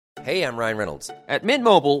Hey, I'm Ryan Reynolds. At Mint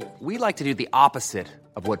Mobile, we like to do the opposite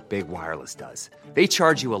of what Big Wireless does. They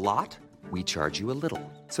charge you a lot, we charge you a little.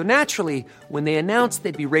 So naturally, when they announced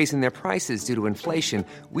they'd be raising their prices due to inflation,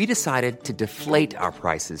 we decided to deflate our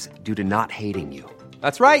prices due to not hating you.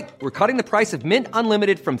 That's right. We're cutting the price of Mint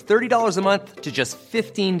Unlimited from $30 a month to just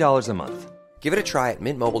 $15 a month. Give it a try at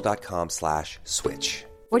mintmobile.com/switch.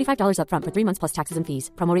 $45 up front for 3 months plus taxes and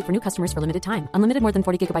fees. Promo rate for new customers for limited time. Unlimited more than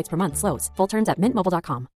 40 gigabytes per month. Slows full terms at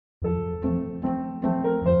mintmobile.com.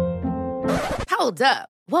 Hold up.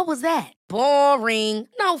 What was that? Boring.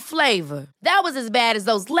 No flavor. That was as bad as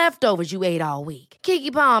those leftovers you ate all week.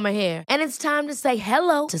 Keke Palmer here, and it's time to say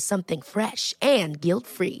hello to something fresh and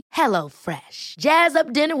guilt-free. Hello Fresh. Jazz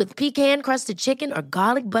up dinner with pecan-crusted chicken or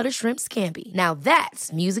garlic butter shrimp scampi. Now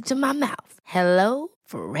that's music to my mouth. Hello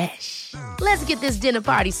Fresh. Let's get this dinner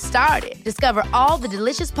party started. Discover all the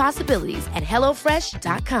delicious possibilities at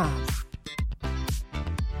hellofresh.com.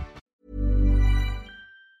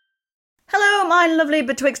 Hello, my lovely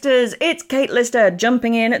Betwixters. It's Kate Lister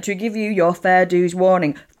jumping in to give you your fair dues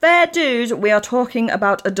warning. Fair dues, we are talking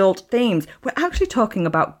about adult themes. We're actually talking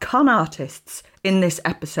about con artists in this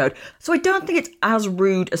episode. So I don't think it's as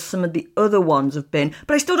rude as some of the other ones have been,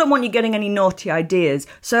 but I still don't want you getting any naughty ideas.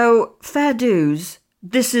 So, fair dues,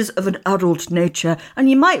 this is of an adult nature, and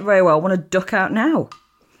you might very well want to duck out now.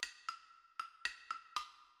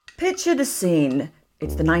 Picture the scene.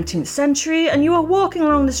 It's the 19th century and you are walking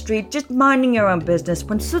along the street just minding your own business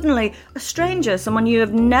when suddenly a stranger, someone you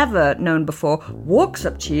have never known before, walks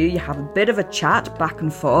up to you, you have a bit of a chat back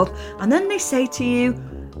and forth, and then they say to you,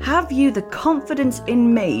 "Have you the confidence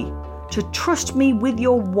in me to trust me with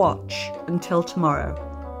your watch until tomorrow?"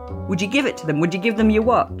 Would you give it to them? Would you give them your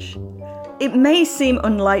watch? It may seem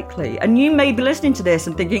unlikely, and you may be listening to this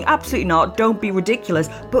and thinking, absolutely not, don't be ridiculous,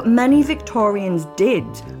 but many Victorians did,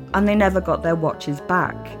 and they never got their watches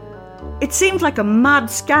back. It seems like a mad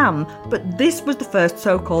scam, but this was the first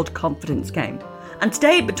so-called confidence game. And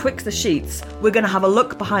today, betwixt the sheets, we're going to have a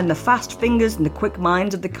look behind the fast fingers and the quick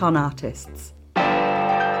minds of the con artists.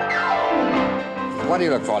 What do you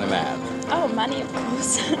look for in a man? Oh, money, of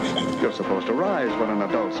course. You're supposed to rise when an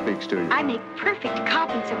adult speaks to you. I make perfect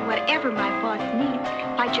copies of whatever my boss needs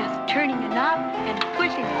by just turning a knob and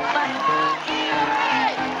pushing a button.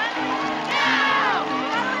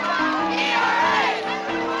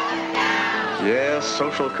 Yes,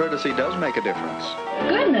 social courtesy does make a difference.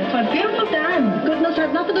 Goodness, what beautiful diamonds. Goodness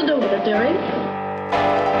has nothing to do with it, dearie.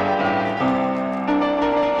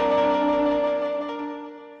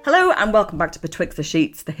 Hello and welcome back to Betwixt the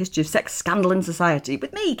Sheets, the history of sex, scandal and society,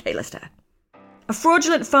 with me, Kate Lister. A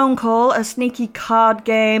fraudulent phone call, a sneaky card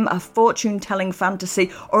game, a fortune-telling fantasy,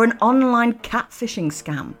 or an online catfishing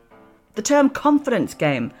scam. The term confidence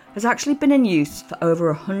game has actually been in use for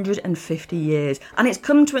over 150 years, and it's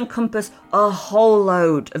come to encompass a whole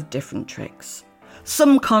load of different tricks.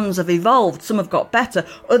 Some cons have evolved, some have got better,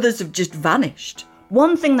 others have just vanished.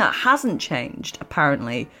 One thing that hasn't changed,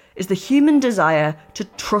 apparently, is the human desire to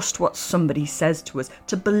trust what somebody says to us,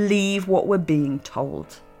 to believe what we're being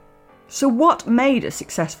told. So what made a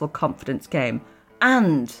successful confidence game?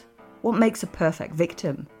 And what makes a perfect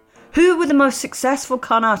victim? Who were the most successful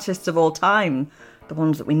con artists of all time? The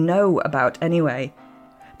ones that we know about anyway.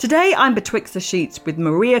 Today I'm betwixt the sheets with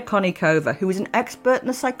Maria Konnikova, who is an expert in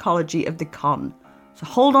the psychology of the con. So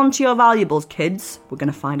hold on to your valuables, kids. We're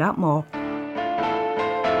going to find out more.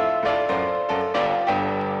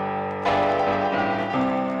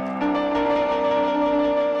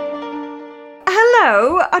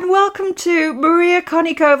 Hello and welcome to Maria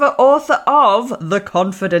Konnikova, author of The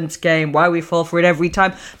Confidence Game, Why We Fall For It Every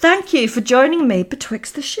Time. Thank you for joining me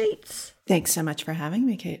betwixt the sheets. Thanks so much for having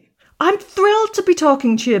me, Kate. I'm thrilled to be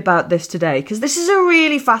talking to you about this today because this is a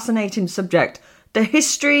really fascinating subject. The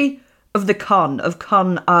history of the of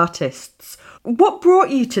con artists. What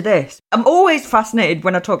brought you to this? I'm always fascinated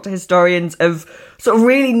when I talk to historians of sort of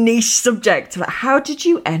really niche subjects. Like, how did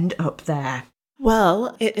you end up there?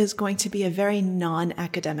 Well, it is going to be a very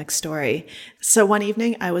non-academic story. So one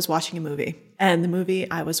evening I was watching a movie, and the movie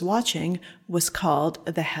I was watching was called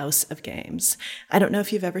The House of Games. I don't know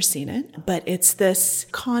if you've ever seen it, but it's this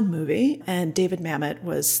con movie, and David Mamet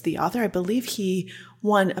was the author. I believe he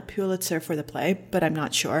won a Pulitzer for the play, but I'm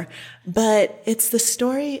not sure. But it's the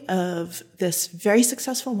story of this very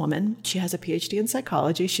successful woman. She has a PhD in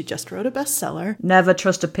psychology. She just wrote a bestseller. Never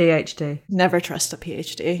trust a PhD. Never trust a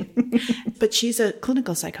PhD. But she's a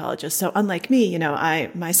clinical psychologist. So unlike me, you know,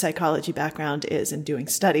 my psychology background is in doing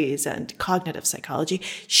studies and cognitive psychology.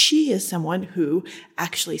 She is someone who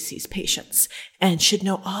actually sees patients and should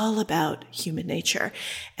know all about human nature.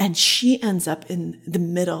 And she ends up in the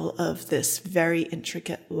middle of this very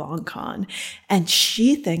intricate long con. And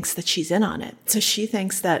she thinks that she's in on it. So she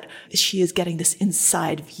thinks that she is getting this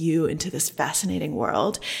inside view into this fascinating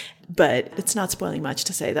world. But it's not spoiling much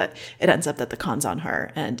to say that it ends up that the con's on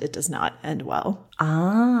her and it does not end well.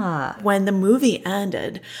 When the movie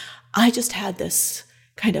ended, I just had this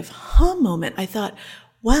kind of moment. I thought,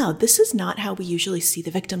 wow, this is not how we usually see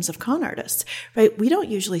the victims of con artists, right? We don't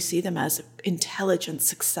usually see them as intelligent,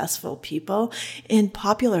 successful people. In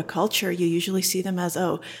popular culture, you usually see them as,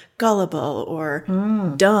 gullible or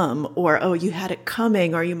dumb, or, you had it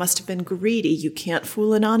coming, or you must have been greedy. You can't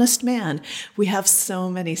fool an honest man. We have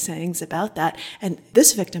so many sayings about that. And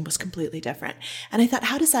this victim was completely different. And I thought,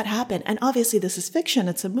 how does that happen? And obviously this is fiction.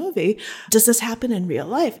 It's a movie. Does this happen in real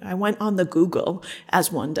life? I went on the Google,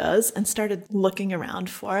 as one does, and started looking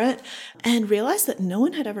around for it and realized that no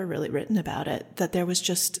one had ever really written about it, that there was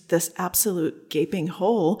just this absolute gaping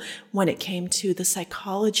hole when it came to the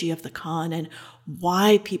psychology of the con and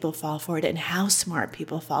why people fall for it and how smart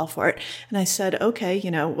people fall for it. And I said, okay,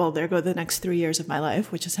 there go the next 3 years of my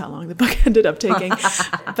life, which is how long the book ended up taking.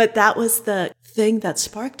 But that was the thing that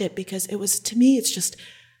sparked it, because it was, to me, it's just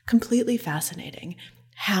completely fascinating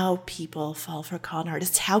how people fall for con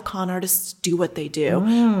artists, how con artists do what they do,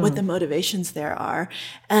 what the motivations there are.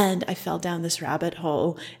 And I fell down this rabbit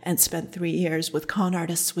hole and spent 3 years with con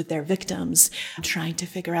artists, with their victims, trying to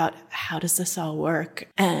figure out how does this all work,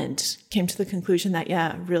 and came to the conclusion that,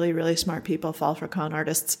 really, really smart people fall for con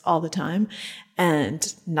artists all the time,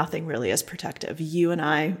 and nothing really is protective. You and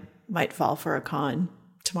I might fall for a con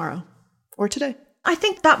tomorrow or today. I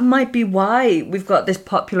think that might be why we've got this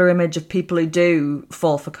popular image of people who do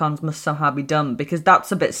fall for cons must somehow be dumb, because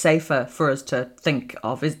that's a bit safer for us to think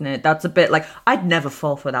of, isn't it? That's a bit like, I'd never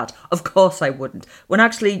fall for that. Of course I wouldn't. When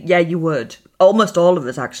actually, you would. Almost all of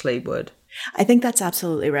us actually would. I think that's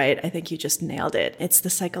absolutely right. I think you just nailed it. It's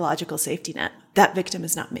the psychological safety net. That victim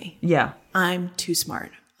is not me. Yeah. I'm too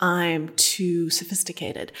smart. I'm too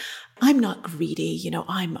sophisticated. I'm not greedy.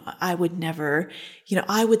 I would never,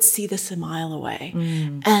 I would see this a mile away.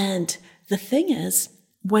 And the thing is,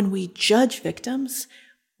 when we judge victims,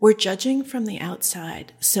 we're judging from the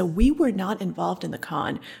outside. So we were not involved in the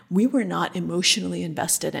con. We were not emotionally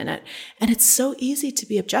invested in it. And it's so easy to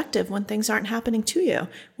be objective when things aren't happening to you.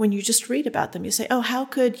 When you just read about them, you say, how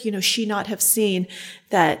could, she not have seen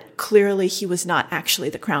that clearly he was not actually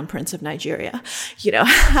the Crown Prince of Nigeria?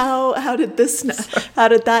 How did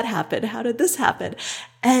that happen? How did this happen?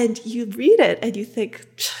 And you read it and you think,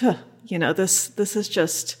 this is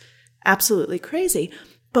just absolutely crazy.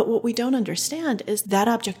 But what we don't understand is that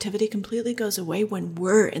objectivity completely goes away when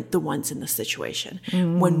we're the ones in the situation,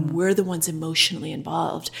 when we're the ones emotionally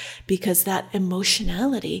involved, because that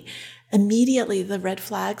emotionality, immediately the red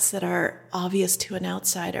flags that are obvious to an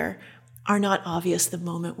outsider are not obvious the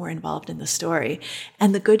moment we're involved in the story.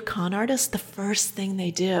 And the good con artists, the first thing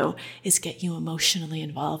they do is get you emotionally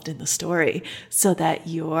involved in the story so that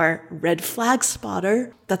your red flag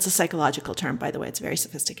spotter, that's a psychological term, by the way, it's very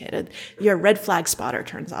sophisticated, your red flag spotter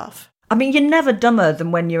turns off. I mean, you're never dumber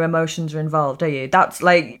than when your emotions are involved, are you? That's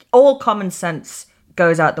like, all common sense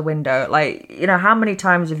goes out the window. Like, how many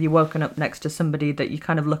times have you woken up next to somebody that you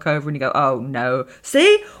kind of look over and you go, oh no,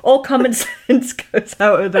 see, all common sense goes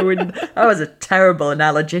out of the window. That was a terrible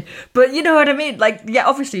analogy, but you know what I mean? Like, yeah,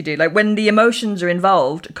 obviously you do. Like, when the emotions are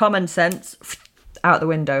involved, common sense out the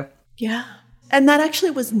window. Yeah. And that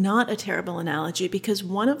actually was not a terrible analogy, because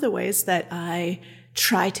one of the ways that I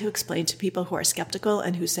try to explain to people who are skeptical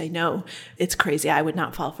and who say, no, it's crazy, I would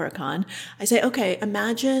not fall for a con. I say, okay,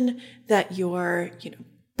 imagine that your,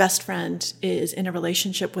 best friend is in a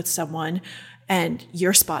relationship with someone and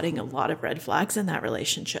you're spotting a lot of red flags in that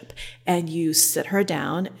relationship, and you sit her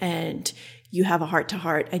down and you have a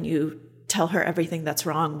heart-to-heart and you tell her everything that's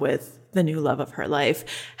wrong with the new love of her life.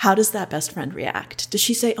 How does that best friend react? Does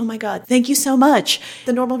she say, oh my God, thank you so much?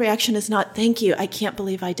 The normal reaction is not, thank you, I can't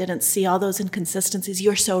believe I didn't see all those inconsistencies.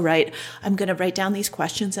 You're so right. I'm going to write down these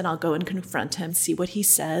questions and I'll go and confront him, see what he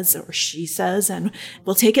says or she says, and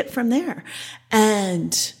we'll take it from there.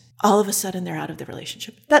 And all of a sudden they're out of the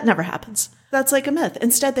relationship. That never happens. That's like a myth.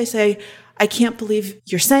 Instead, they say, I can't believe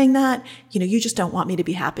you're saying that. You just don't want me to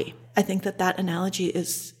be happy. I think that analogy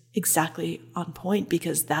is exactly on point,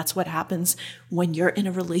 because that's what happens when you're in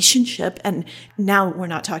a relationship. And now we're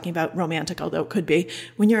not talking about romantic, although it could be,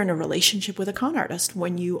 when you're in a relationship with a con artist,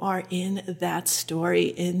 when you are in that story,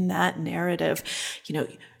 in that narrative,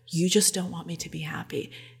 you just don't want me to be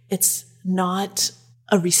happy. It's not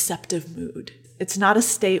a receptive mood. It's not a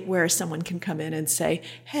state where someone can come in and say,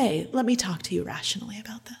 hey, let me talk to you rationally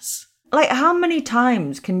about this. Like, how many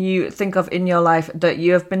times can you think of in your life that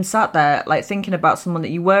you have been sat there, like, thinking about someone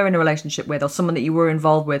that you were in a relationship with or someone that you were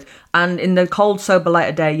involved with, and in the cold, sober light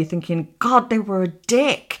of day, you're thinking, God, they were a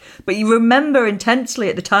dick. But you remember intensely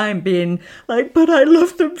at the time being like, but I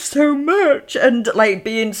love them so much, and, like,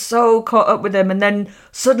 being so caught up with them, and then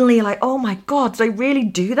suddenly you're like, oh my God, did I really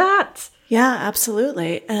do that? Yeah,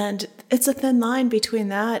 absolutely. And it's a thin line between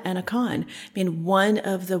that and a con. I mean, one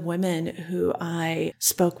of the women who I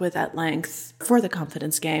spoke with at length for the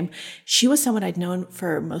Confidence Game, she was someone I'd known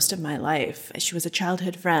for most of my life. She was a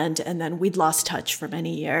childhood friend, and then we'd lost touch for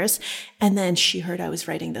many years. And then she heard I was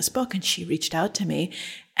writing this book, and she reached out to me.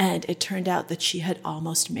 And it turned out that she had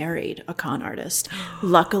almost married a con artist.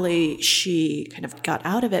 Luckily, she kind of got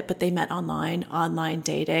out of it, but they met online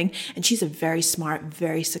dating. And she's a very smart,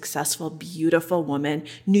 very successful, beautiful woman,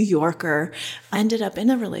 New Yorker. I ended up in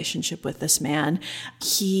a relationship with this man.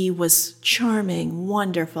 He was charming,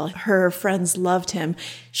 wonderful. Her friends loved him.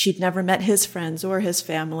 She'd never met his friends or his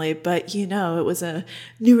family, but it was a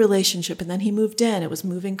new relationship. And then he moved in. It was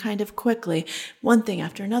moving kind of quickly. One thing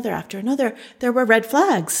after another. There were red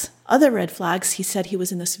flags. Other red flags. He said he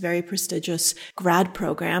was in this very prestigious grad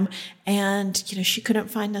program, and she couldn't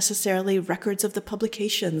find necessarily records of the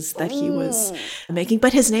publications that he was making,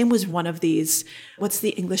 but his name was one of these. What's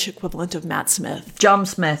the English equivalent of Matt Smith? John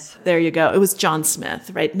Smith. There you go. It was John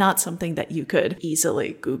Smith, right? Not something that you could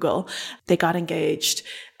easily Google. They got engaged.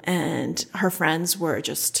 And her friends were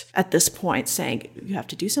just at this point saying, you have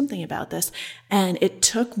to do something about this. And it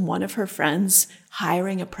took one of her friends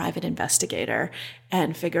hiring a private investigator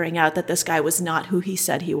and figuring out that this guy was not who he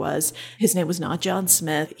said he was. His name was not John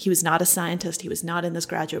Smith. He was not a scientist. He was not in this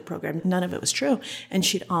graduate program. None of it was true. And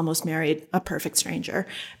she'd almost married a perfect stranger,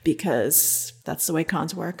 because that's the way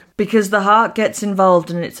cons work. Because the heart gets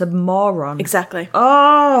involved and it's a moron. Exactly.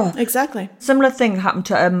 Oh! Exactly. Similar thing happened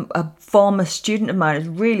to a former student of mine. It was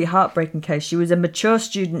a really heartbreaking case. She was a mature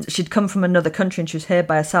student. She'd come from another country and she was here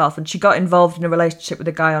by herself, and she got involved in a relationship with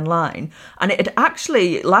a guy online. And it had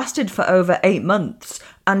actually lasted for over 8 months.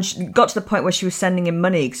 And she got to the point where she was sending him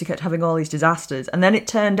money because he kept having all these disasters. And then it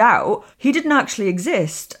turned out he didn't actually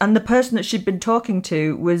exist. And the person that she'd been talking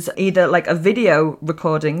to was either like a video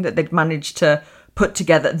recording that they'd managed to put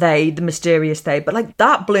together, the mysterious they. But like,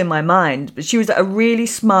 that blew my mind. But she was a really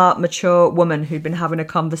smart, mature woman who'd been having a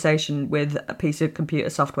conversation with a piece of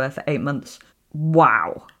computer software for 8 months.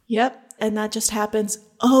 Wow. Yep. And that just happens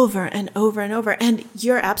over and over and over. And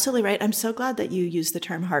you're absolutely right. I'm so glad that you use the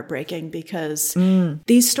term heartbreaking, because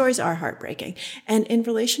these stories are heartbreaking. And in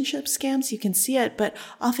relationship scams, you can see it. But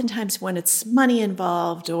oftentimes when it's money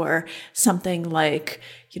involved, or something like,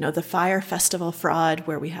 the Fyre Festival fraud,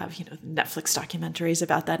 where we have, Netflix documentaries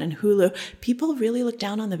about that, and Hulu, people really look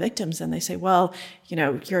down on the victims and they say, well,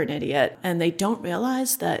 you're an idiot. And they don't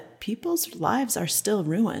realize that people's lives are still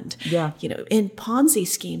ruined. Yeah. In Ponzi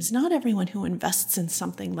schemes, not everyone who invests in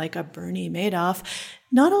something like a Bernie Madoff,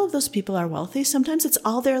 not all of those people are wealthy. Sometimes it's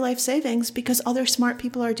all their life savings because other smart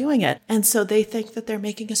people are doing it. And so they think that they're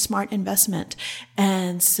making a smart investment.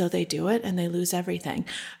 And so they do it and they lose everything.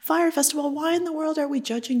 Fyre Festival, why in the world are we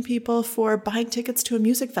judging people for buying tickets to a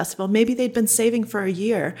music festival? Maybe they'd been saving for a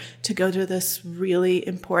year to go to this really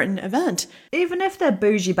important event. Even if they're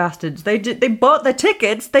bougie bastards, they bought their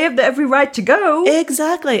tickets. They have every right to go.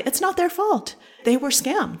 Exactly. It's not their fault. They were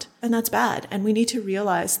scammed, and that's bad. And we need to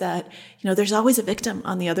realize that, there's always a victim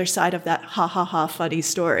on the other side of that funny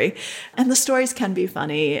story. And the stories can be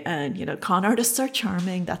funny, and, con artists are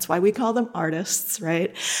charming. That's why we call them artists,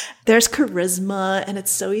 right? There's charisma, and it's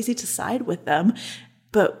so easy to side with them.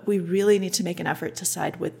 But we really need to make an effort to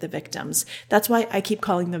side with the victims. That's why I keep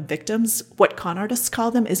calling them victims. What con artists call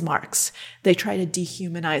them is marks. They try to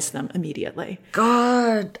dehumanize them immediately.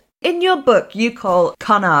 God. In your book, you call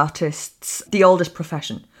con artists the oldest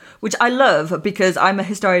profession, which I love because I'm a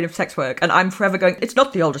historian of sex work and I'm forever going, it's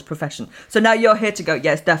not the oldest profession. So now you're here to go,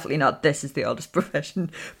 yes, definitely not. This is the oldest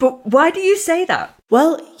profession. But why do you say that?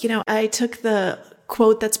 Well, I took the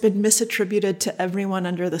quote that's been misattributed to everyone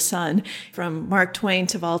under the sun, from Mark Twain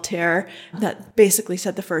to Voltaire, that basically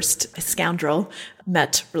said the first scoundrel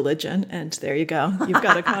met religion. And there you go. You've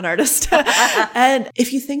got a con artist. And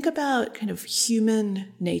if you think about kind of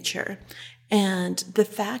human nature and the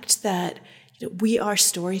fact that We are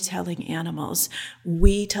storytelling animals.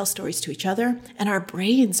 We tell stories to each other, and our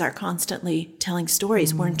brains are constantly telling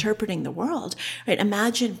stories. We're interpreting the world, right?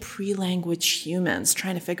 Imagine pre-language humans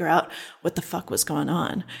trying to figure out what the fuck was going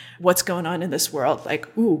on. What's going on in this world?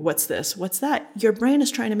 Like, ooh, what's this? What's that? Your brain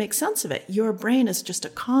is trying to make sense of it. Your brain is just a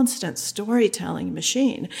constant storytelling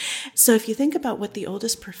machine. So if you think about what the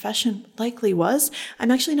oldest profession likely was,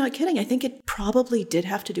 I'm actually not kidding. I think it probably did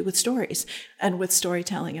have to do with stories and with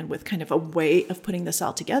storytelling and with kind of a way of putting this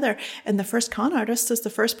all together. And the first con artist is the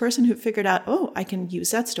first person who figured out, oh, I can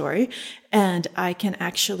use that story and I can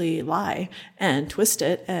actually lie and twist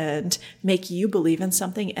it and make you believe in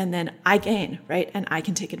something. And then I gain, right? And I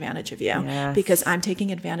can take advantage of you because I'm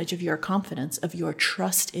taking advantage of your confidence, of your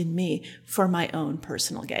trust in me for my own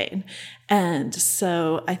personal gain. And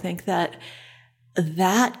so I think that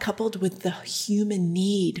coupled with the human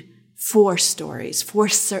need for stories, for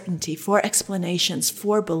certainty, for explanations,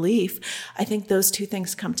 for belief, I think those two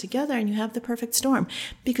things come together and you have the perfect storm.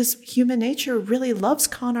 Because human nature really loves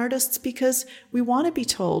con artists because we want to be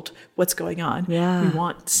told what's going on. Yeah. We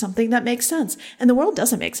want something that makes sense. And the world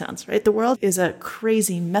doesn't make sense, right? The world is a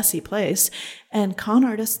crazy, messy place. And con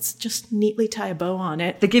artists just neatly tie a bow on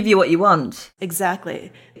it. They give you what you want.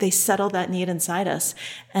 Exactly. They settle that need inside us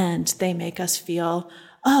and they make us feel,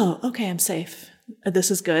 oh, okay, I'm safe.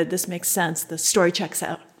 This is good. This makes sense. The story checks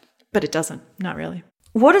out. But it doesn't. Not really.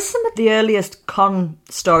 What are some of the earliest con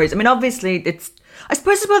stories? I mean, obviously, I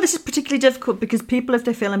suppose as well this is particularly difficult because people, if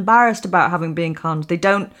they feel embarrassed about having been conned, they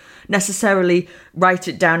don't necessarily write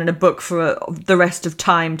it down in a book for the rest of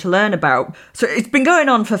time to learn about. So it's been going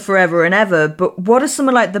on for forever and ever. But what are some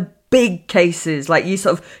of like the big cases, like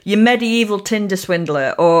your medieval Tinder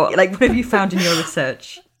swindler, or like what have you found in your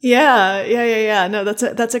research? Yeah. No,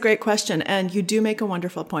 that's a great question. And you do make a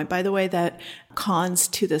wonderful point, by the way, that cons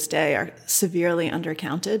to this day are severely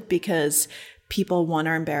undercounted because people, one,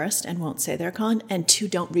 are embarrassed and won't say they're con, and two,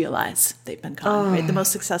 don't realize they've been conned, right? The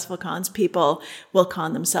most successful cons, people will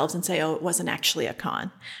con themselves and say, oh, it wasn't actually a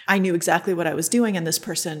con. I knew exactly what I was doing and this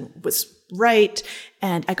person was right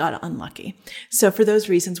and I got unlucky. So for those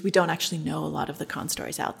reasons, we don't actually know a lot of the con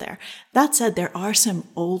stories out there. That said, there are some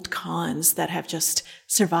old cons that have just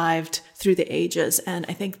survived through the ages. And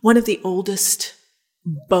I think one of the oldest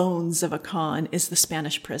bones of a con is the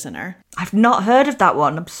Spanish prisoner. I've not heard of that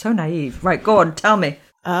one. I'm so naive. Right, go on, tell me.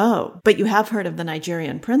 Oh, but you have heard of the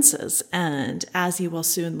Nigerian princes. And as you will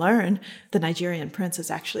soon learn, the Nigerian prince is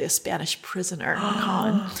actually a Spanish prisoner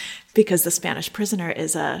con because the Spanish prisoner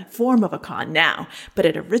is a form of a con now, but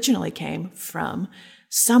it originally came from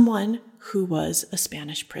someone who was a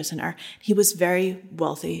Spanish prisoner. He was very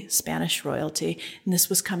wealthy, Spanish royalty, and this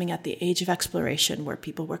was coming at the age of exploration where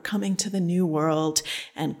people were coming to the New World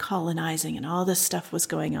and colonizing and all this stuff was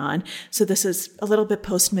going on. So this is a little bit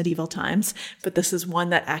post-medieval times, but this is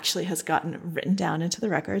one that actually has gotten written down into the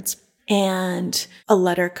records. And a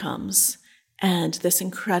letter comes, and this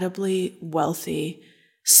incredibly wealthy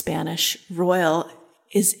Spanish royal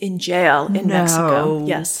is in jail in Mexico.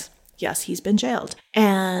 Yes, he's been jailed.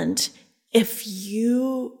 And if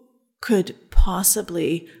you could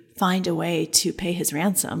possibly find a way to pay his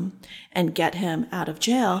ransom and get him out of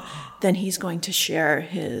jail, then he's going to share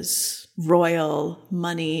his royal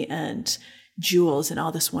money and jewels and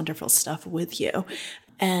all this wonderful stuff with you.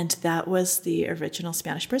 And that was the original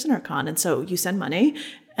Spanish prisoner con. And so you send money,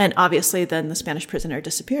 and obviously then the Spanish prisoner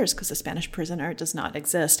disappears because the Spanish prisoner does not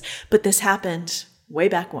exist. But this happened way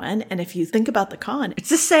back when. And if you think about the con, it's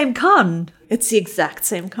the same con. It's the exact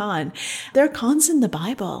same con. There are cons in the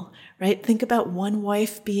Bible, right? Think about one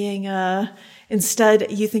wife being instead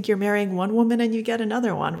you think you're marrying one woman and you get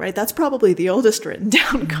another one, right? That's probably the oldest written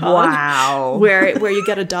down con. Wow. Where you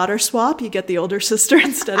get a daughter swap, you get the older sister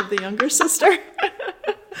instead of the younger sister.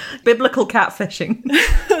 Biblical catfishing.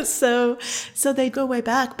 So they go way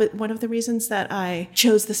back. But one of the reasons that I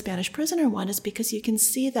chose the Spanish prisoner one is because you can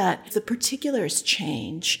see that the particulars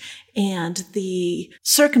change and the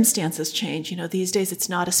circumstances change. You know, these days it's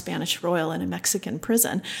not a Spanish royal in a Mexican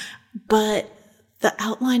prison, but the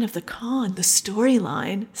outline of the con, the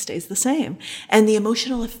storyline stays the same. And the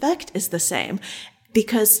emotional effect is the same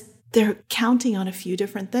because they're counting on a few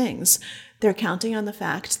different things. They're counting on the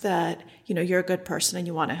fact that, you know, you're a good person and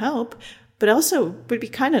you want to help, but also would be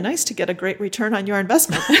kind of nice to get a great return on your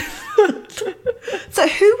investment. So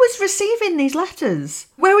who was receiving these letters?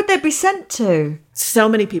 Where would they be sent to? So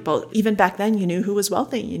many people. Even back then, you knew who was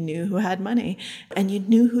wealthy, you knew who had money, and you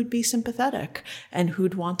knew who'd be sympathetic and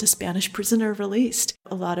who'd want a Spanish prisoner released.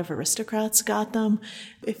 A lot of aristocrats got them.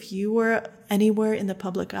 If you were anywhere in the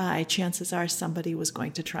public eye, chances are somebody was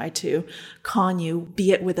going to try to con you,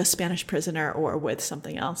 be it with a Spanish prisoner or with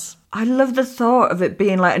something else. I love the thought of it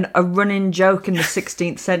being like a running joke in the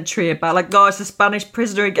 16th century about like, oh, it's a Spanish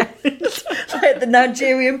prisoner again. Like the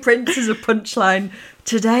Nigerian prince is a punchline.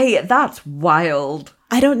 Today, that's wild.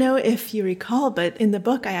 I don't know if you recall, but in the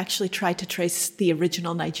book, I actually tried to trace the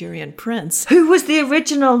original Nigerian prince. Who was the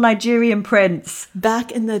original Nigerian prince?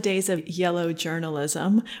 Back in the days of yellow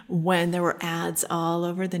journalism, when there were ads all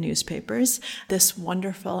over the newspapers, this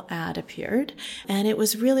wonderful ad appeared. And it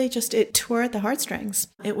was really just, it tore at the heartstrings.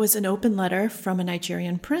 It was an open letter from a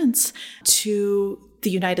Nigerian prince to the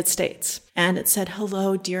United States. And it said,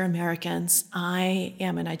 "Hello, dear Americans. I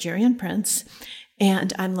am a Nigerian prince,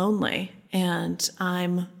 and I'm lonely. And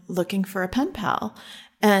I'm looking for a pen pal.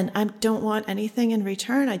 And I don't want anything in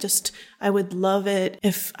return. I would love it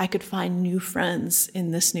if I could find new friends in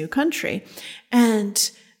this new country." And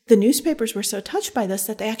the newspapers were so touched by this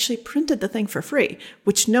that they actually printed the thing for free,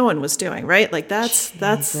 which no one was doing, right? Like that's,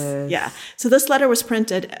 yeah. So this letter was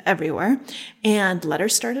printed everywhere, and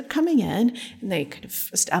letters started coming in, and they kind of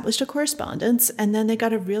established a correspondence, and then they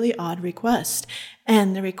got a really odd request.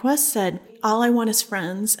 And the request said, "All I want is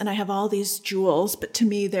friends, and I have all these jewels, but to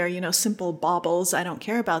me they're, simple baubles. I don't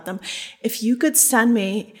care about them. If you could send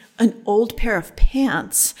me an old pair of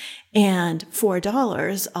pants and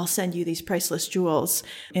 $4, I'll send you these priceless jewels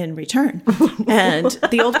in return." And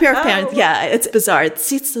the old pair of pants, yeah, it's bizarre.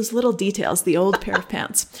 It's those little details, the old pair of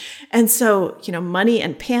pants. And so, money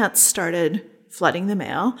and pants started flooding the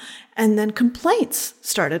mail, and then complaints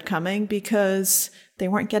started coming because they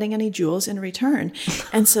weren't getting any jewels in return.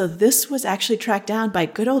 And so this was actually tracked down by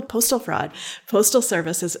good old postal fraud. Postal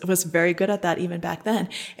Service was very good at that even back then.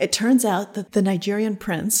 It turns out that the Nigerian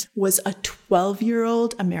prince was a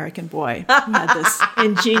 12-year-old American boy who had this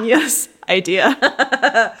ingenious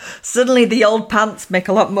idea. Suddenly the old pants make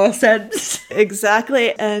a lot more sense.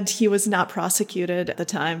 Exactly. And he was not prosecuted at the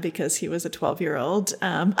time because he was a 12-year-old.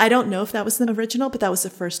 I don't know if that was the original, but that was the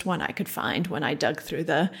first one I could find when I dug through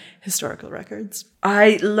the historical records.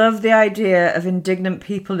 I love the idea of indignant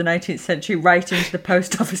people in the 19th century writing to the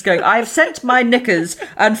post office going, "I have sent my knickers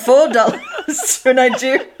and $4 to a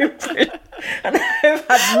Nigerian prince, and I have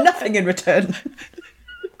had nothing in return."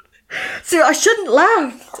 So I shouldn't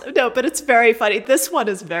laugh. No, but it's very funny. This one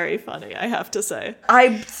is very funny, I have to say.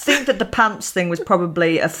 I think that the pants thing was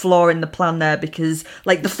probably a flaw in the plan there because,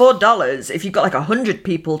 like, the $4, if you've got like 100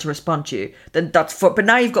 people to respond to you, then that's but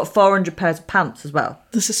now you've got 400 pairs of pants as well.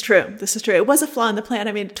 This is true. It was a flaw in the plan.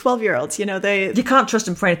 I mean, 12-year-olds, you can't trust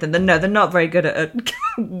them for anything. They're not very good at it.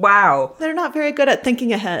 Wow. They're not very good at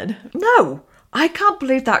thinking ahead. No. I can't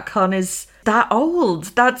believe that con is that old.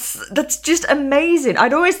 That's just amazing.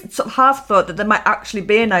 I'd always sort of half thought that there might actually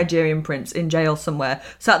be a Nigerian prince in jail somewhere,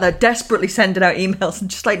 sat there desperately sending out emails and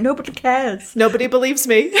just like, nobody cares. Nobody believes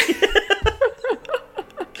me.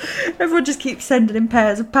 Everyone just keeps sending in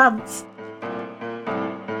pairs of pants.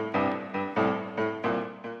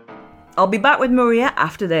 I'll be back with Maria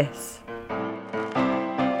after this.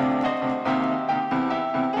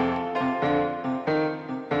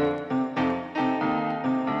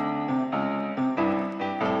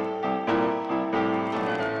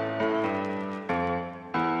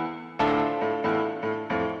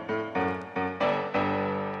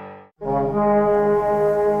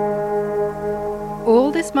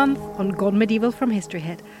 All this month on Gone Medieval from History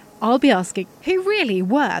Hit, I'll be asking, who really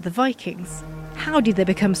were the Vikings? How did they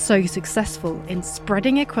become so successful in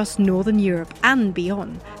spreading across Northern Europe and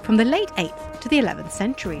beyond, from the late 8th to the 11th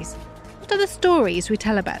centuries? What are the stories we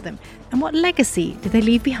tell about them, and what legacy did they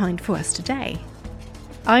leave behind for us today?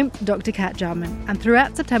 I'm Dr. Kat Jarman, and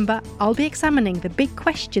throughout September, I'll be examining the big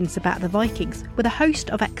questions about the Vikings with a host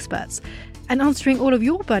of experts, and answering all of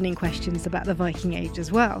your burning questions about the Viking Age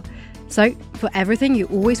as well. So, for everything you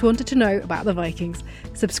always wanted to know about the Vikings,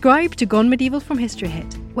 subscribe to Gone Medieval from History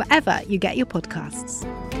Hit, wherever you get your podcasts.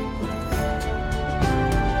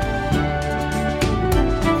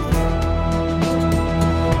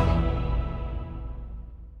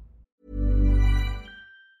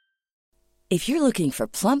 If you're looking for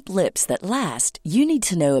plump lips that last, you need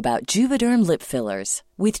to know about Juvederm lip fillers.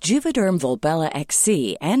 With Juvederm Volbella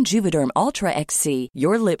XC and Juvederm Ultra XC,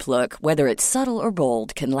 your lip look, whether it's subtle or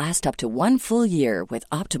bold, can last up to 1 full year with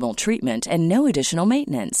optimal treatment and no additional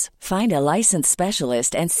maintenance. Find a licensed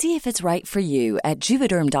specialist and see if it's right for you at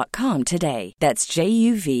Juvederm.com today. That's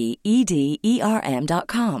JUVEDERM.com.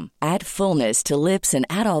 Add fullness to lips in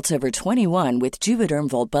adults over 21 with Juvederm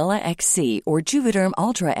Volbella XC or Juvederm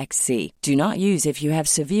Ultra XC. Do not use if you have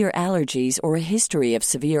severe allergies or a history of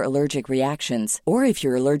severe allergic reactions, or if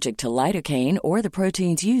you're allergic to lidocaine or the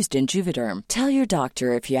proteins used in Juvederm. Tell your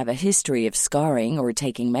doctor if you have a history of scarring or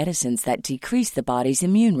taking medicines that decrease the body's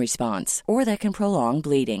immune response or that can prolong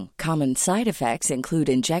bleeding. Common side effects include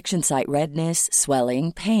injection site redness,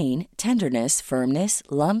 swelling, pain, tenderness, firmness,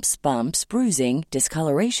 lumps, bumps, bruising,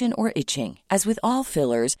 discoloration, or itching. As with all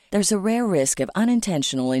fillers, there's a rare risk of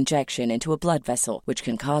unintentional injection into a blood vessel, which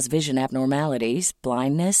can cause vision abnormalities,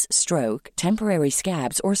 blindness, stroke, temporary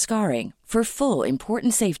scabs, or scarring. For full,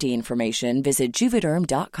 important safety information, visit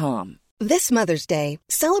Juvederm.com. This Mother's Day,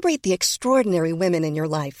 celebrate the extraordinary women in your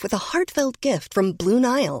life with a heartfelt gift from Blue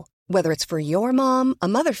Nile. Whether it's for your mom, a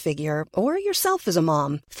mother figure, or yourself as a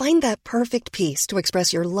mom, find that perfect piece to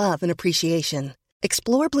express your love and appreciation.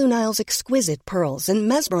 Explore Blue Nile's exquisite pearls and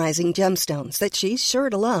mesmerizing gemstones that she's sure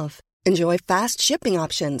to love. Enjoy fast shipping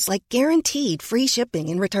options like guaranteed free shipping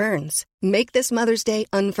and returns. Make this Mother's Day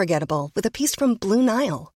unforgettable with a piece from Blue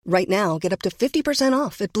Nile. Right now, get up to 50%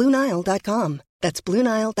 off at BlueNile.com. That's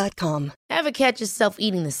BlueNile.com. Ever catch yourself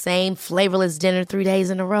eating the same flavorless dinner 3 days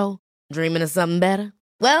in a row? Dreaming of something better?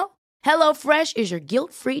 Well, HelloFresh is your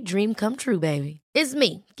guilt-free dream come true, baby. It's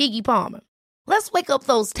me, Keke Palmer. Let's wake up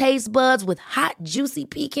those taste buds with hot, juicy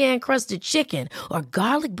pecan-crusted chicken or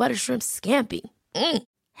garlic butter shrimp scampi.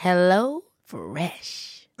 Hello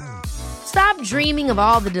Fresh. Stop dreaming of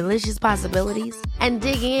all the delicious possibilities and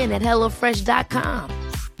dig in at HelloFresh.com.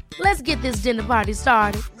 Let's get this dinner party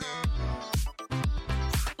started.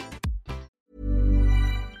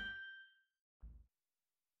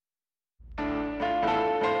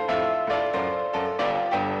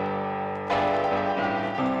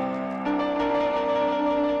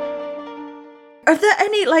 Are there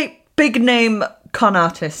any, big name con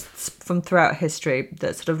artists from throughout history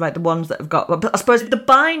that sort of the ones that have got... But I suppose the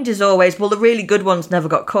bind is always, the really good ones never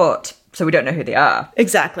got caught, so we don't know who they are.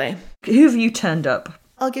 Exactly. Who have you turned up?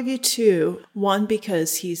 I'll give you 2. 1,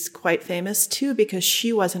 because he's quite famous. 2, because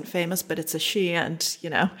she wasn't famous, but it's a she, and,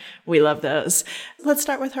 we love those. Let's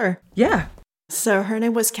start with her. Yeah. So her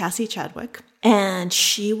name was Cassie Chadwick, and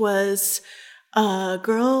she was a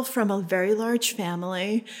girl from a very large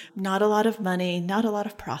family, not a lot of money, not a lot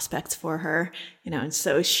of prospects for her, and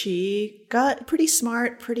so she got pretty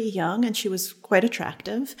smart, pretty young, and she was quite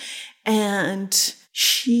attractive. And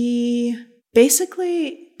she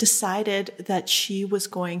basically decided that she was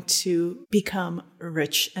going to become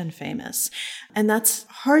rich and famous. And that's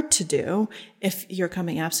hard to do if you're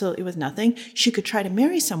coming absolutely with nothing. She could try to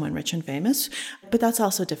marry someone rich and famous, but that's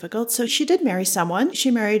also difficult. So she did marry someone. She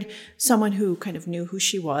married someone who kind of knew who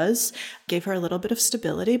she was, gave her a little bit of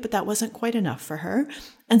stability, but that wasn't quite enough for her.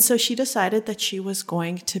 And so she decided that she was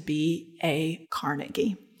going to be a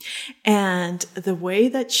Carnegie. And the way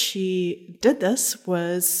that she did this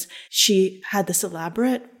was she had this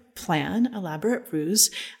elaborate ruse.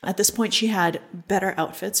 At this point, she had better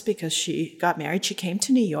outfits because she got married. She came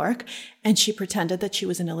to New York and she pretended that she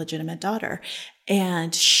was an illegitimate daughter.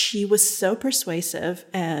 And she was so persuasive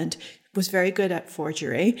and was very good at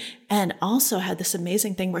forgery, and also had this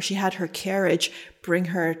amazing thing where she had her carriage bring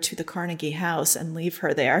her to the Carnegie House and leave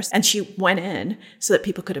her there. And she went in so that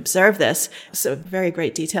people could observe this. So very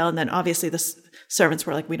great detail. And then obviously the servants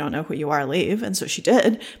were like, we don't know who you are, leave. And so she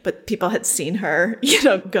did, but people had seen her,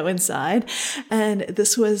 go inside. And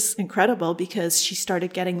this was incredible because she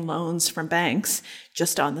started getting loans from banks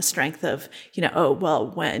just on the strength of,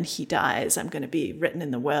 when he dies, I'm going to be written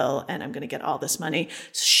in the will and I'm going to get all this money.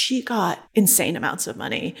 So she got insane amounts of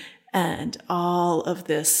money and all of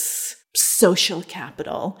this social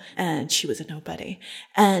capital, and she was a nobody.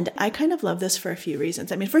 And I kind of love this for a few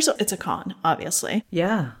reasons. I mean, first of all, it's a con, obviously.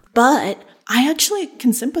 Yeah. But I actually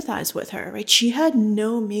can sympathize with her, right? She had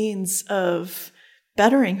no means of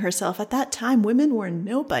bettering herself. At that time, women were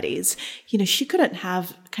nobodies. She couldn't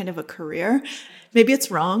have kind of a career. Maybe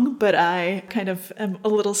it's wrong, but I kind of am a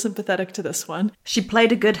little sympathetic to this one. She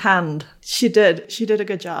played a good hand. She did. She did a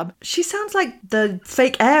good job. She sounds like the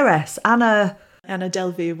fake heiress, Anna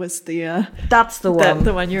Delvey was the... That's the one.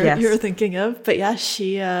 The one you're thinking of. But yeah,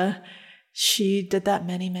 she did that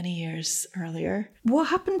many, many years earlier. What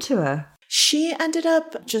happened to her? She ended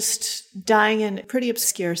up just dying in pretty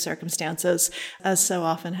obscure circumstances, as so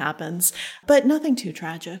often happens, but nothing too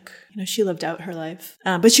tragic. She lived out her life.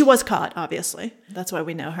 But she was caught, obviously. That's why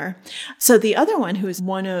we know her. So the other one, who is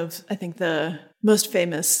one of, I think, the most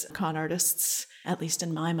famous con artists, at least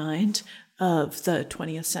in my mind, of the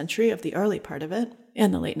 20th century, of the early part of it,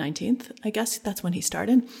 in the late 19th, I guess that's when he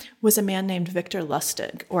started, was a man named Victor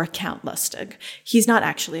Lustig, or Count Lustig. He's not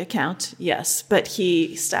actually a count, yes, but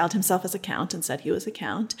he styled himself as a count and said he was a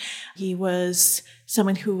count. He was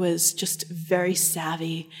someone who was just very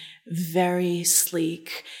savvy, very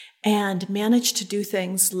sleek, and managed to do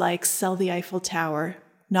things like sell the Eiffel Tower,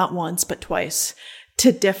 not once, but twice,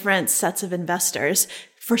 to different sets of investors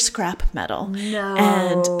for scrap metal. No.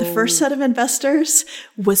 And the first set of investors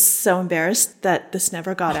was so embarrassed that this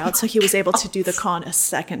never got out. So he was able to do the con a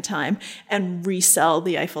second time and resell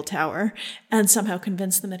the Eiffel Tower and somehow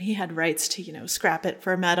convince them that he had rights to, scrap it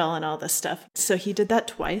for metal and all this stuff. So he did that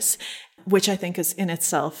twice, which I think is in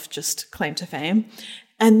itself just claim to fame.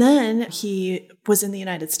 And then he was in the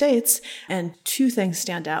United States, and two things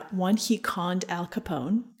stand out. One, he conned Al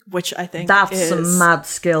Capone, which I think that's some mad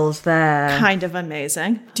skills there. Kind of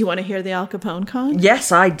amazing. Do you want to hear the Al Capone con?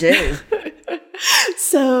 Yes, I do.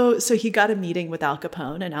 So he got a meeting with Al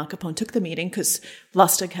Capone, and Al Capone took the meeting because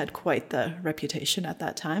Lustig had quite the reputation at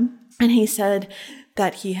that time. And he said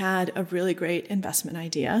that he had a really great investment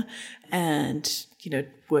idea and,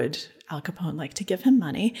 would Al Capone like to give him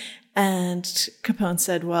money? And Capone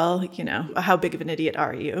said, well, how big of an idiot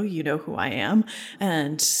are you? You know who I am.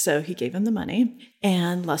 And so he gave him the money,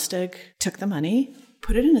 and Lustig took the money,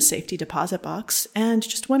 put it in a safety deposit box, and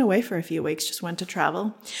just went away for a few weeks, just went to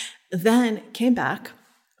travel. Then came back,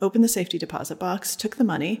 opened the safety deposit box, took the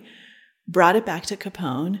money, brought it back to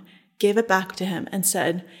Capone, gave it back to him and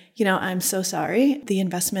said, I'm so sorry. The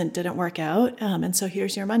investment didn't work out. And so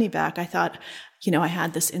here's your money back. I thought, I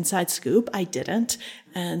had this inside scoop. I didn't.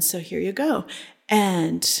 And so here you go.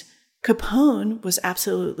 And Capone was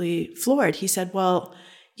absolutely floored. He said, well,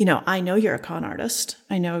 I know you're a con artist.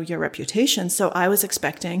 I know your reputation. So I was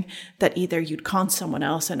expecting that either you'd con someone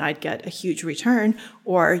else and I'd get a huge return,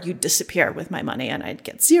 or you'd disappear with my money and I'd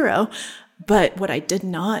get zero. But what I did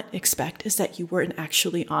not expect is that you were an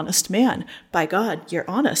actually honest man. By God, you're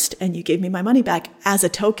honest, and you gave me my money back as a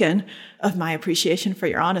token of my appreciation for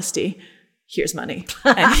your honesty. Here's money.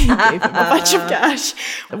 And he gave him a bunch of cash,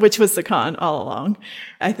 which was the con all along.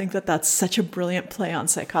 I think that that's such a brilliant play on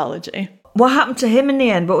psychology. What happened to him in the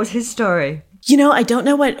end? What was his story? I don't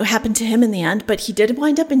know what happened to him in the end, but he did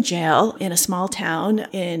wind up in jail in a small town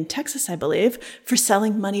in Texas, I believe, for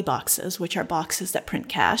selling money boxes, which are boxes that print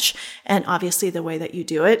cash. And obviously the way that you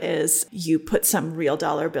do it is you put some real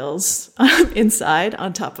dollar bills inside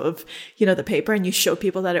on top of, the paper, and you show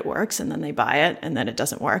people that it works, and then they buy it, and then it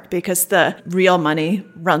doesn't work because the real money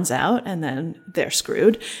runs out and then they're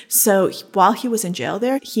screwed. So while he was in jail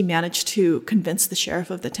there, he managed to convince the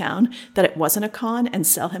sheriff of the town that it wasn't a con and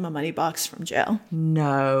sell him a money box from jail.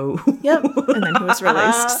 No. Yep. And then he was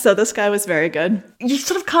released. So this guy was very good. You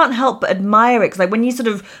sort of can't help but admire it, because when you sort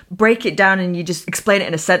of break it down and you just explain it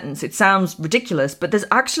in a sentence, it sounds ridiculous, but there's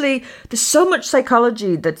so much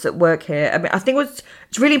psychology that's at work here. I mean, I think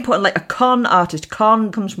it's really important, a con artist,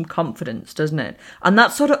 con comes from confidence, doesn't it? And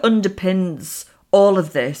that sort of underpins all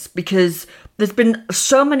of this, because there's been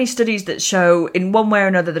so many studies that show in one way or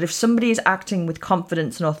another that if somebody is acting with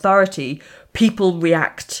confidence and authority, people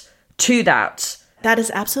react to that. That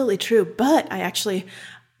is absolutely true. But I actually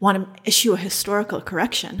want to issue a historical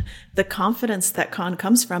correction. The confidence that con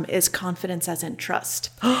comes from is confidence as in trust.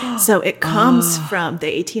 So it comes from the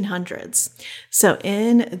 1800s. So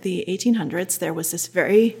in the 1800s, there was this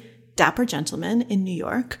very dapper gentleman in New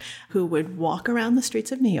York who would walk around the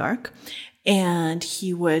streets of New York, and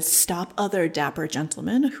he would stop other dapper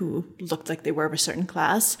gentlemen who looked like they were of a certain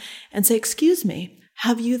class and say, "Excuse me,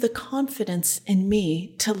 have you the confidence in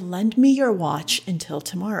me to lend me your watch until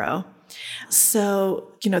tomorrow?"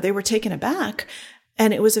 So, they were taken aback,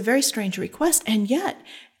 and it was a very strange request. And yet,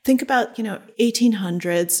 think about,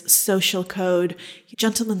 1800s social code,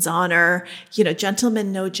 gentleman's honor,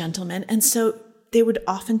 gentlemen know gentlemen. And so they would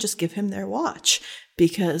often just give him their watch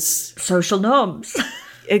because social norms.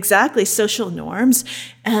 Exactly, social norms.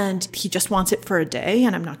 And he just wants it for a day,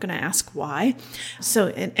 and I'm not going to ask why. So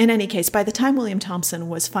in any case, by the time William Thompson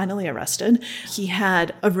was finally arrested, he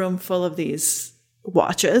had a room full of these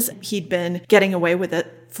watches. He'd been getting away with it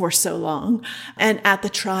for so long. And at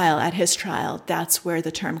his trial, that's where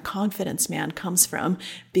the term confidence man comes from,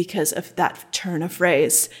 because of that turn of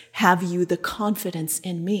phrase, "Have you the confidence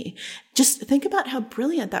in me?" Just think about how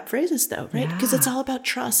brilliant that phrase is, though, right? Because it's all about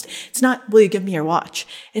trust. It's not, "Will you give me your watch?"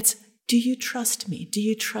 It's, Do you trust me? Do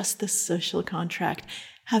you trust this social contract?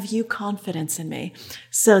 Have you confidence in me?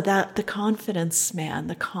 So that the confidence man,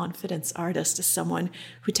 the confidence artist, is someone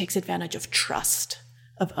who takes advantage of trust,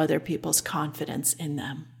 of other people's confidence in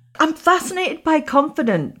them. I'm fascinated by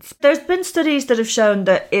confidence. There's been studies that have shown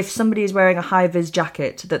that if somebody is wearing a high-vis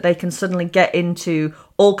jacket, that they can suddenly get into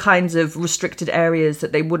all kinds of restricted areas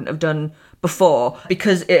that they wouldn't have done before,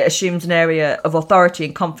 because it assumes an area of authority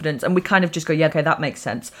and confidence, and we kind of just go, yeah, okay, that makes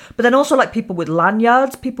sense. But then also, like, people with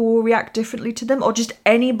lanyards, people will react differently to them, or just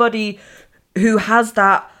anybody who has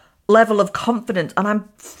that level of confidence, and I'm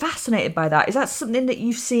fascinated by that. Is that something that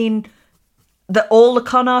you've seen that all the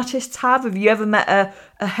con artists have? Have you ever met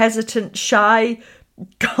a hesitant, shy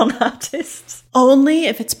con artist? Only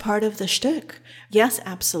if it's part of the shtick. Yes,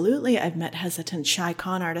 absolutely. I've met hesitant, shy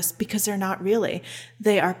con artists because they're not really.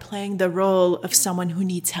 They are playing the role of someone who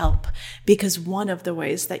needs help, because one of the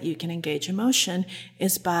ways that you can engage emotion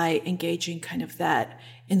is by engaging kind of that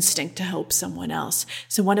instinct to help someone else.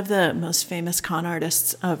 So one of the most famous con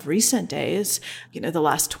artists of recent days, the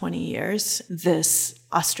last 20 years, this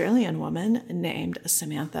Australian woman named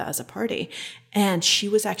Samantha Azzopardi. And she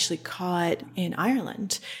was actually caught in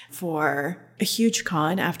Ireland for a huge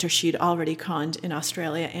con after she'd already conned in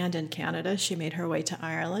Australia and in Canada. She made her way to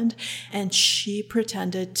Ireland, and she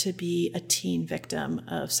pretended to be a teen victim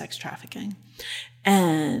of sex trafficking.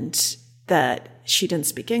 And that she didn't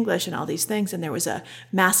speak English and all these things. And there was a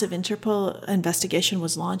massive Interpol investigation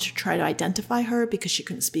was launched to try to identify her because she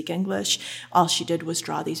couldn't speak English. All she did was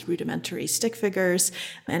draw these rudimentary stick figures.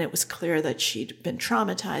 And it was clear that she'd been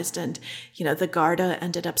traumatized. And, the Garda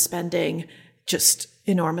ended up spending just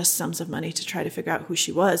enormous sums of money to try to figure out who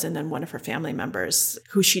she was. And then one of her family members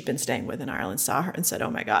who she'd been staying with in Ireland saw her and said, oh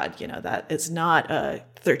my God, that is not a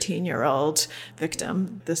 13-year-old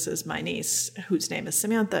victim. This is my niece, whose name is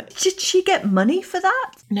Samantha. Did she get money for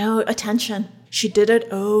that? No, attention. She did it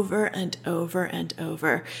over and over and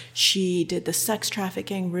over. She did the sex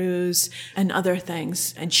trafficking ruse and other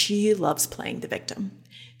things, and she loves playing the victim.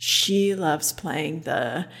 She loves playing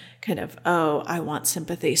the kind of, oh, I want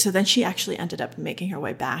sympathy. So then she actually ended up making her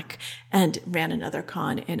way back and ran another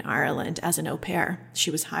con in Ireland as an au pair. She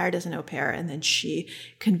was hired as an au pair, and then she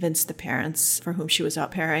convinced the parents for whom she was au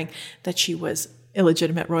pairing that she was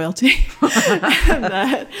illegitimate royalty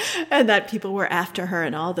and that people were after her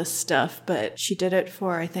and all this stuff. But she did it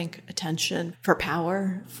for, I think, attention, for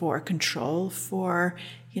power, for control, for,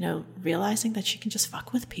 realizing that she can just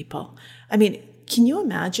fuck with people. I mean, can you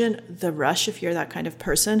imagine the rush, if you're that kind of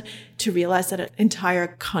person, to realize that an entire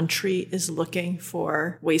country is looking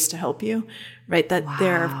for ways to help you, right? That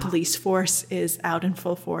their police force is out in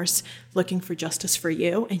full force looking for justice for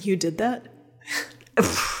you, and you did that?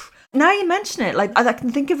 Now you mention it, like, I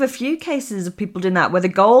can think of a few cases of people doing that where the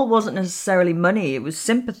goal wasn't necessarily money, it was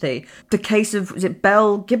sympathy. The case of, was it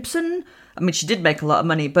Belle Gibson? I mean, she did make a lot of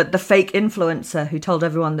money, but the fake influencer who told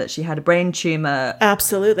everyone that she had a brain tumour.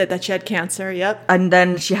 Absolutely, that she had cancer, yep. And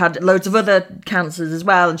then she had loads of other cancers as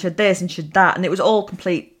well, and she had this and she had that, and it was all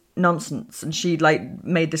complete nonsense, and she,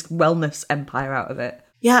 made this wellness empire out of it.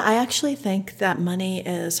 Yeah, I actually think that money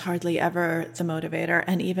is hardly ever the motivator,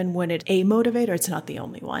 and even when it's a motivator, it's not the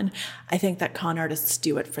only one. I think that con artists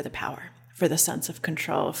do it for the power, for the sense of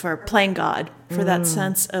control, for playing God, for that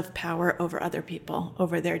sense of power over other people,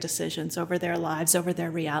 over their decisions, over their lives, over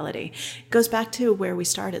their reality. It goes back to where we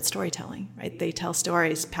started, storytelling, right? They tell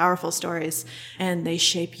stories, powerful stories, and they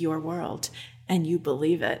shape your world, and you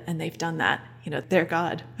believe it, and they've done that. They're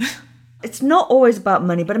God. It's not always about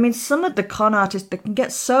money, but I mean, some of the con artists, they can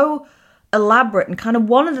get so elaborate, and kind of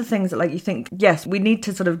one of the things that, you think, yes, we need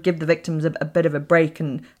to sort of give the victims a bit of a break,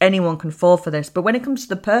 and anyone can fall for this. But when it comes to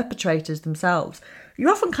the perpetrators themselves,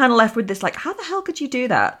 you're often kind of left with this, how the hell could you do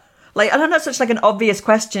that? I know it's such an obvious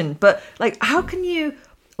question, but how can you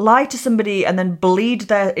lie to somebody and then bleed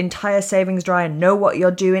their entire savings dry and know what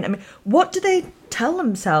you're doing? I mean, what do they tell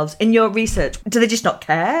themselves in your research? Do they just not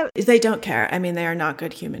care? They don't care. I mean, they are not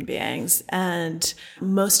good human beings. And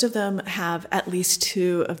most of them have at least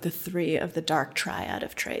 2 of the 3 of the dark triad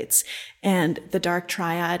of traits. And the dark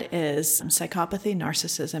triad is psychopathy,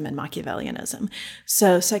 narcissism, and Machiavellianism.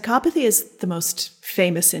 So psychopathy is the most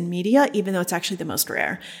famous in media, even though it's actually the most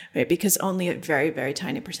rare, right? Because only a very, very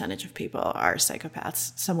tiny percentage of people are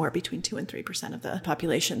psychopaths, somewhere between 2 and 3% of the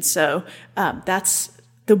population. So that's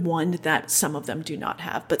the one that some of them do not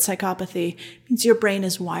have. But psychopathy means your brain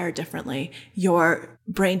is wired differently. Your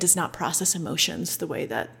brain does not process emotions the way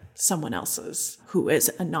that someone else's, who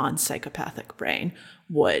is a non-psychopathic brain,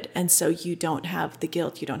 would. And so you don't have the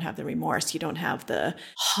guilt, you don't have the remorse, you don't have the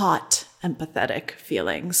hot, empathetic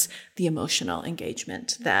feelings, the emotional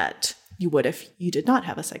engagement that you would if you did not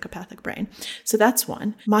have a psychopathic brain. So that's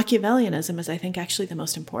one. Machiavellianism is, I think, actually the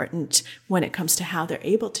most important when it comes to how they're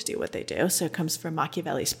able to do what they do. So it comes from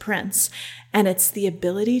Machiavelli's Prince. And it's the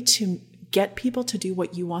ability to get people to do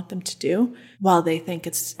what you want them to do while they think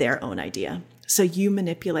it's their own idea. So you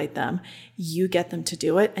manipulate them, you get them to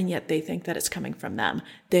do it, and yet they think that it's coming from them.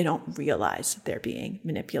 They don't realize they're being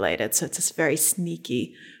manipulated. So it's this very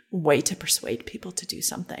sneaky way to persuade people to do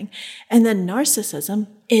something. And then narcissism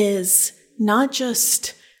is not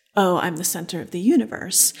just, oh, I'm the center of the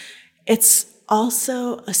universe. It's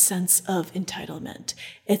also a sense of entitlement.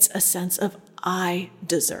 It's a sense of, I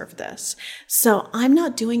deserve this. So I'm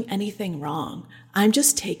not doing anything wrong. I'm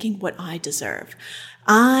just taking what I deserve.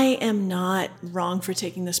 I am not wrong for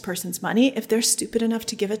taking this person's money. If they're stupid enough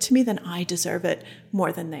to give it to me, then I deserve it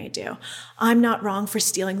more than they do. I'm not wrong for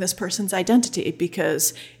stealing this person's identity,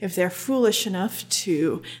 because if they're foolish enough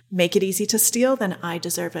to make it easy to steal, then I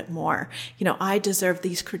deserve it more. I deserve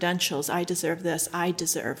these credentials. I deserve this. I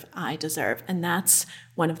deserve. And that's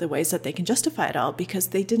one of the ways that they can justify it all, because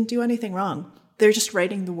they didn't do anything wrong. They're just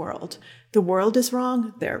righting the world. The world is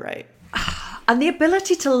wrong. They're right. And the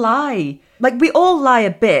ability to lie. Like, we all lie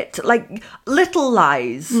a bit. Like, little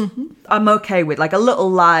lies I'm okay with. Like, a little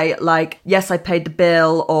lie, like, yes, I paid the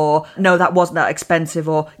bill, or no, that wasn't that expensive,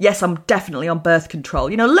 or yes, I'm definitely on birth control.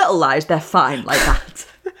 Little lies, they're fine like that.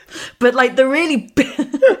 But, like, the really big...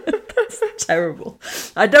 That's terrible.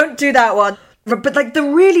 I don't do that one. But, like, the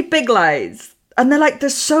really big lies... And they're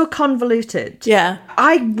so convoluted. Yeah.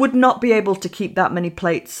 I would not be able to keep that many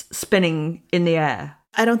plates spinning in the air.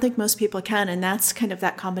 I don't think most people can. And that's kind of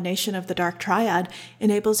that combination of the dark triad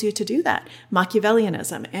enables you to do that.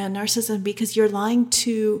 Machiavellianism and narcissism, because you're lying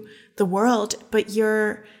to the world, but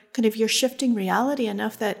you're shifting reality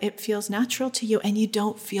enough that it feels natural to you and you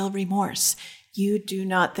don't feel remorse. You do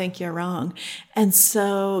not think you're wrong. And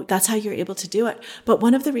so that's how you're able to do it. But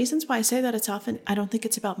one of the reasons why I say that I don't think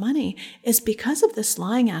it's about money, is because of this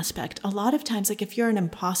lying aspect. A lot of times, like if you're an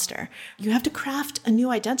imposter, you have to craft a new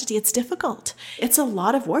identity. It's difficult. It's a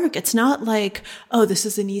lot of work. It's not like, oh, this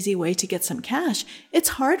is an easy way to get some cash. It's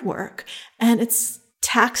hard work. And it's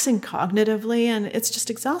taxing cognitively, and it's just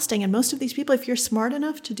exhausting. And most of these people, if you're smart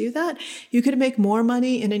enough to do that, you could make more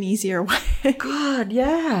money in an easier way. God,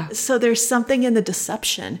 yeah. So there's something in the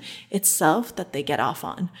deception itself that they get off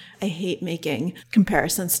on. I hate making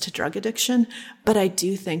comparisons to drug addiction, but I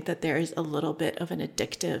do think that there is a little bit of an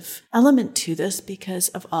addictive element to this, because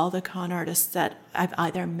of all the con artists that I've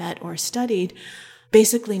either met or studied,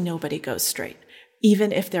 basically nobody goes straight,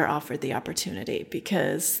 even if they're offered the opportunity,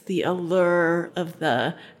 because the allure of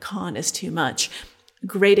the con is too much. A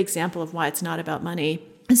great example of why it's not about money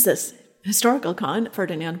is this historical con,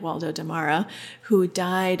 Ferdinand Waldo de Mara, who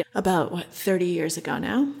died about, 30 years ago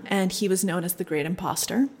now. And he was known as the Great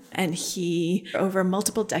Imposter. And he, over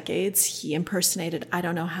multiple decades, he impersonated I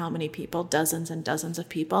don't know how many people, dozens and dozens of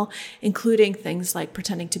people, including things like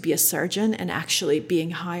pretending to be a surgeon and actually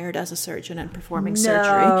being hired as a surgeon and performing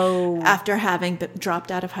surgery after having been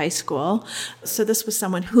dropped out of high school. So this was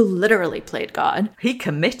someone who literally played God. He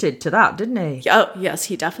committed to that, didn't he? Oh, yes,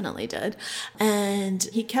 he definitely did. And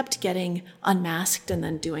he kept getting unmasked and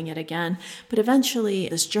then doing it again. But eventually,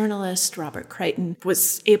 this journalist, Robert Crichton,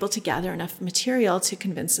 was able to gather enough material to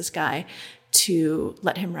convince this guy to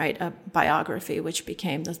let him write a biography, which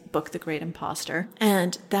became the book, The Great Imposter.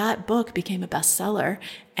 And that book became a bestseller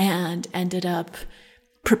and ended up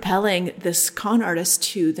propelling this con artist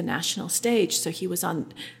to the national stage. So he was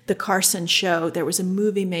on the Carson show. There was a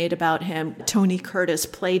movie made about him. Tony Curtis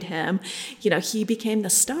played him. He became the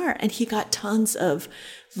star, and he got tons of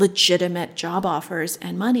legitimate job offers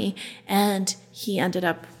and money. And he ended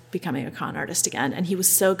up becoming a con artist again. And he was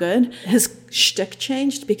so good. His shtick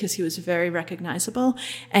changed because he was very recognizable,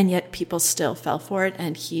 and yet people still fell for it,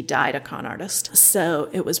 and he died a con artist. So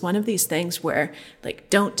it was one of these things where, like,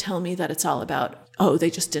 don't tell me that it's all about, oh, they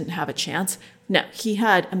just didn't have a chance. No, he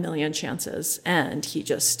had a million chances, and he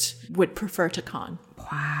just would prefer to con.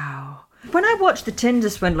 Wow. When I watched the Tinder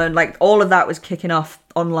swindler, and all of that was kicking off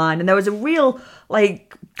online, and there was a real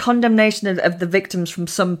condemnation of the victims from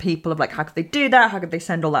some people of how could they do that? How could they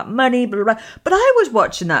send all that money? Blah, blah, blah. But I was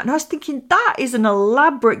watching that and I was thinking, that is an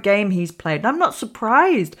elaborate game he's played. And I'm not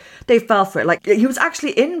surprised they fell for it. He was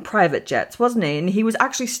actually in private jets, wasn't he? And he was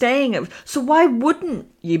actually staying at... So why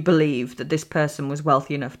wouldn't you believe that this person was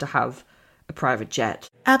wealthy enough to have a private jet?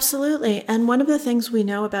 Absolutely. And one of the things we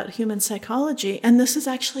know about human psychology, and this is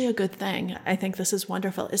actually a good thing, I think this is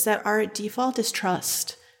wonderful, is that our default is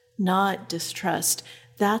trust, not distrust.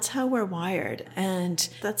 That's how we're wired. And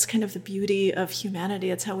that's kind of the beauty of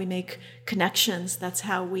humanity. It's how we make connections. That's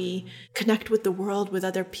how we connect with the world, with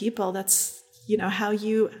other people. That's, how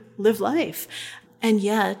you live life. And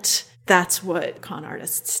yet that's what con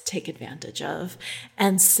artists take advantage of.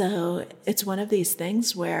 And so it's one of these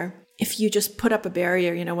things where if you just put up a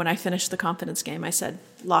barrier, when I finished the confidence game, I said,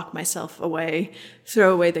 lock myself away,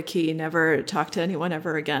 throw away the key, never talk to anyone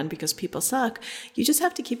ever again because people suck. You just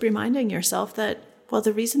have to keep reminding yourself that, well,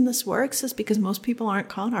 the reason this works is because most people aren't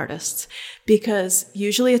con artists, because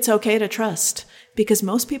usually it's okay to trust, because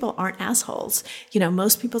most people aren't assholes.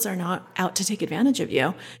 Most people are not out to take advantage of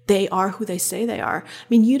you. They are who they say they are. I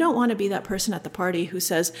mean, you don't want to be that person at the party who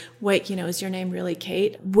says, wait, is your name really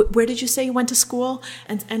Kate? Where did you say you went to school?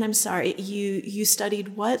 And I'm sorry, you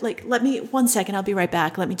studied what? Let me, 1 second, I'll be right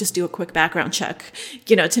back. Let me just do a quick background check,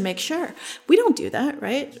 to make sure. We don't do that,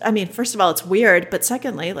 right? I mean, first of all, it's weird. But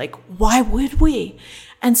secondly, why would we?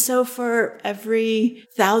 And so for every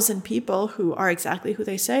 1,000 people who are exactly who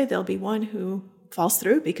they say, there'll be one who falls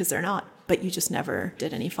through because they're not, but you just never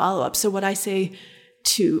did any follow-up. So what I say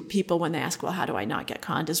to people when they ask, well, how do I not get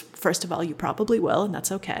conned, is first of all, you probably will, and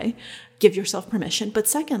that's okay. Give yourself permission. But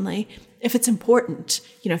secondly, if it's important,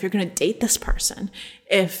 if you're going to date this person,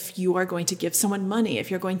 if you are going to give someone money,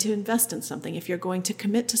 if you're going to invest in something, if you're going to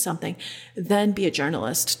commit to something, then be a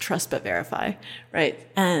journalist, trust but verify, right?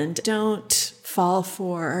 And don't fall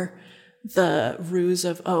for the ruse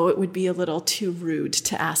of, it would be a little too rude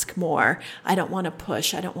to ask more. I don't want to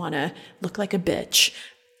push. I don't want to look like a bitch.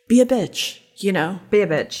 Be a bitch, Be a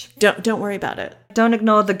bitch. Don't worry about it. Don't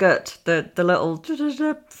ignore the gut, the little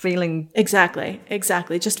feeling. Exactly.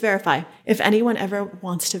 Just verify. If anyone ever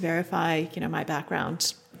wants to verify, my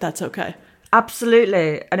background, that's okay.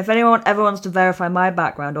 Absolutely. And if anyone ever wants to verify my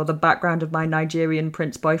background or the background of my Nigerian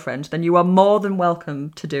prince boyfriend, then you are more than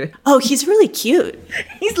welcome to do it. Oh, he's really cute.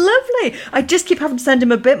 He's lovely. I just keep having to send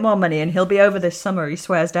him a bit more money and he'll be over this summer, he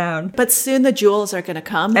swears down. But soon the jewels are going to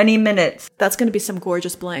come. Any minute. That's going to be some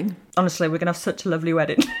gorgeous bling. Honestly, we're going to have such a lovely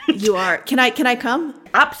wedding. You are. Can I come?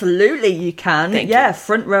 Absolutely, you can. Thank you.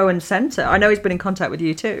 Front row and centre. I know he's been in contact with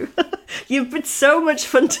you too. You've been so much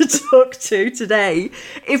fun to talk to today.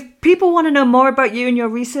 If people want to know more about you and your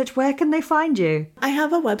research, where can they find you? I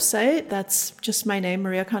have a website. That's just my name,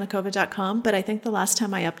 mariakonnikova.com. But I think the last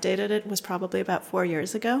time I updated it was probably about 4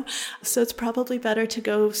 years ago. So it's probably better to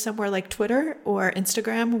go somewhere like Twitter or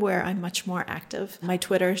Instagram, where I'm much more active. My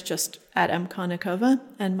Twitter is just @mkonnikova,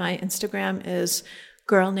 and my Instagram is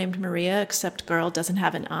girl named Maria, except girl doesn't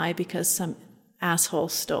have an I because some asshole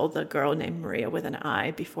stole the girl named Maria with an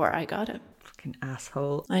I before I got it. Fucking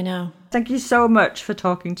asshole. I know. Thank you so much for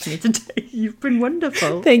talking to me today. You've been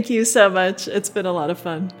wonderful. Thank you so much. It's been a lot of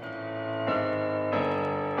fun.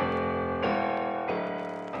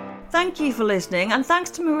 Thank you for listening, and thanks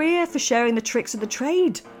to Maria for sharing the tricks of the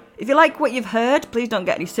trade. If you like what you've heard, please don't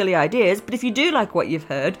get any silly ideas, but if you do like what you've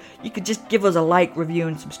heard, you could just give us a like, review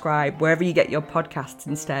and subscribe wherever you get your podcasts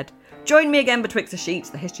instead. Join me again betwixt the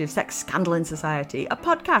sheets, the history of sex, scandal and society, a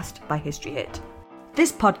podcast by History Hit.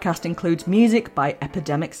 This podcast includes music by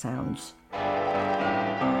Epidemic Sounds.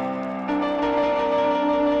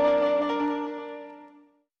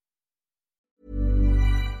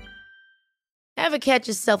 Ever catch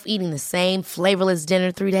yourself eating the same flavorless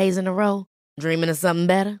dinner 3 days in a row? Dreaming of something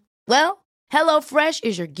better? Well, HelloFresh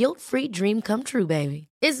is your guilt-free dream come true, baby.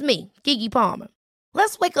 It's me, Keke Palmer.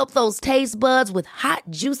 Let's wake up those taste buds with hot,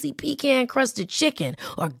 juicy pecan-crusted chicken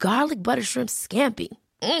or garlic butter shrimp scampi.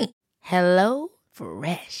 Hello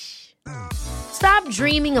Fresh. Stop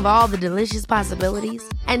dreaming of all the delicious possibilities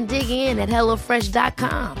and dig in at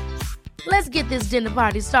HelloFresh.com. Let's get this dinner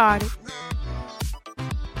party started.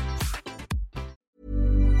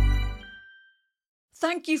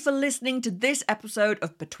 Thank you for listening to this episode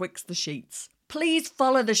of Betwixt the Sheets. Please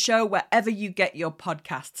follow the show wherever you get your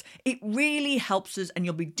podcasts. It really helps us and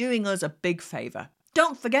you'll be doing us a big favour.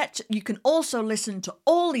 Don't forget, you can also listen to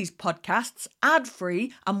all these podcasts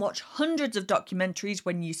ad-free and watch hundreds of documentaries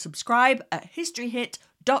when you subscribe at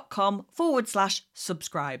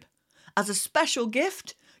historyhit.com/subscribe. As a special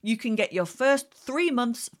gift, you can get your first 3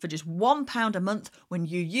 months for just £1 a month when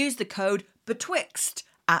you use the code BETWIXT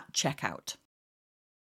at checkout.